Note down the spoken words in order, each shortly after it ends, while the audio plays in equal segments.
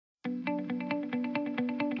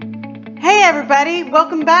everybody,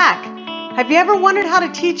 welcome back. Have you ever wondered how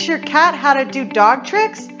to teach your cat how to do dog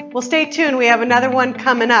tricks? Well, stay tuned, we have another one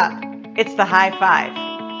coming up. It's the high five.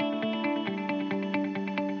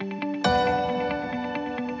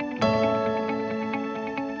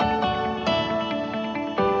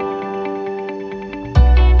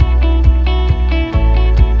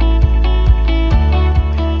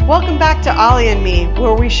 Welcome back to Ollie and Me,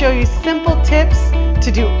 where we show you simple tips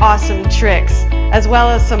to do awesome tricks, as well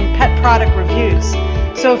as some pet product reviews.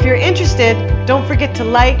 So if you're interested, don't forget to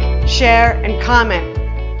like, share, and comment,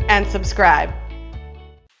 and subscribe.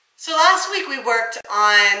 So last week we worked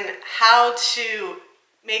on how to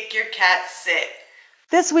make your cat sit.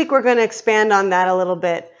 This week we're going to expand on that a little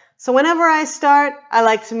bit. So whenever I start, I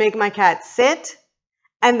like to make my cat sit,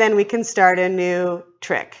 and then we can start a new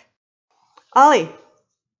trick. Ollie,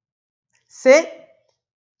 sit.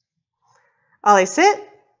 Ollie, sit.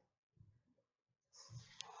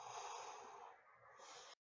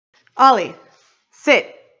 Ollie,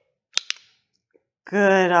 sit.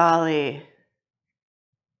 Good, Ollie.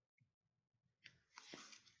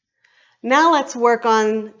 Now let's work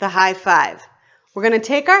on the high five. We're going to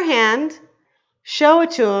take our hand, show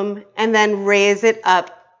it to him, and then raise it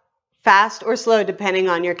up fast or slow depending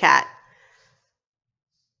on your cat.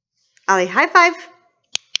 Ollie, high five.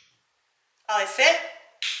 Ollie, sit.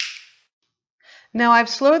 Now I've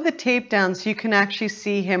slowed the tape down so you can actually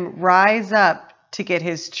see him rise up to get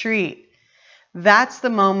his treat. That's the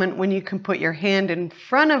moment when you can put your hand in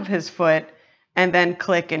front of his foot and then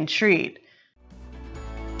click and treat.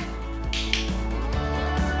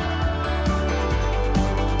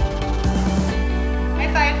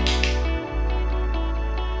 High five.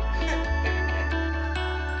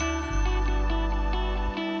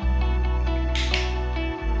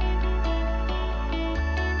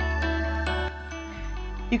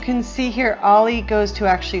 You can see here Ollie goes to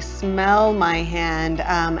actually smell my hand,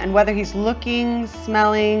 and whether he's looking,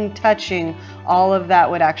 smelling, touching, all of that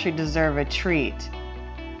would actually deserve a treat.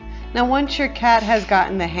 Now once your cat has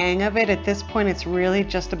gotten the hang of it, at this point it's really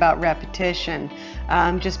just about repetition.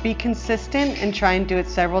 Just be consistent and try and do it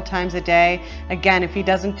several times a day. Again, if he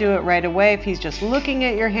doesn't do it right away, if he's just looking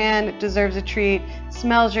at your hand, it deserves a treat,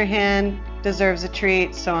 smells your hand, deserves a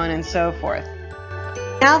treat, so on and so forth.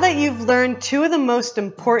 Now that you've learned two of the most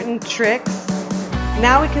important tricks,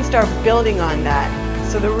 now we can start building on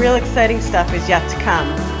that. So the real exciting stuff is yet to come.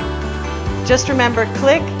 Just remember,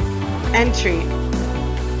 click and treat.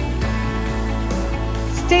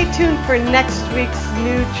 Stay tuned for next week's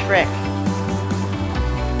new trick.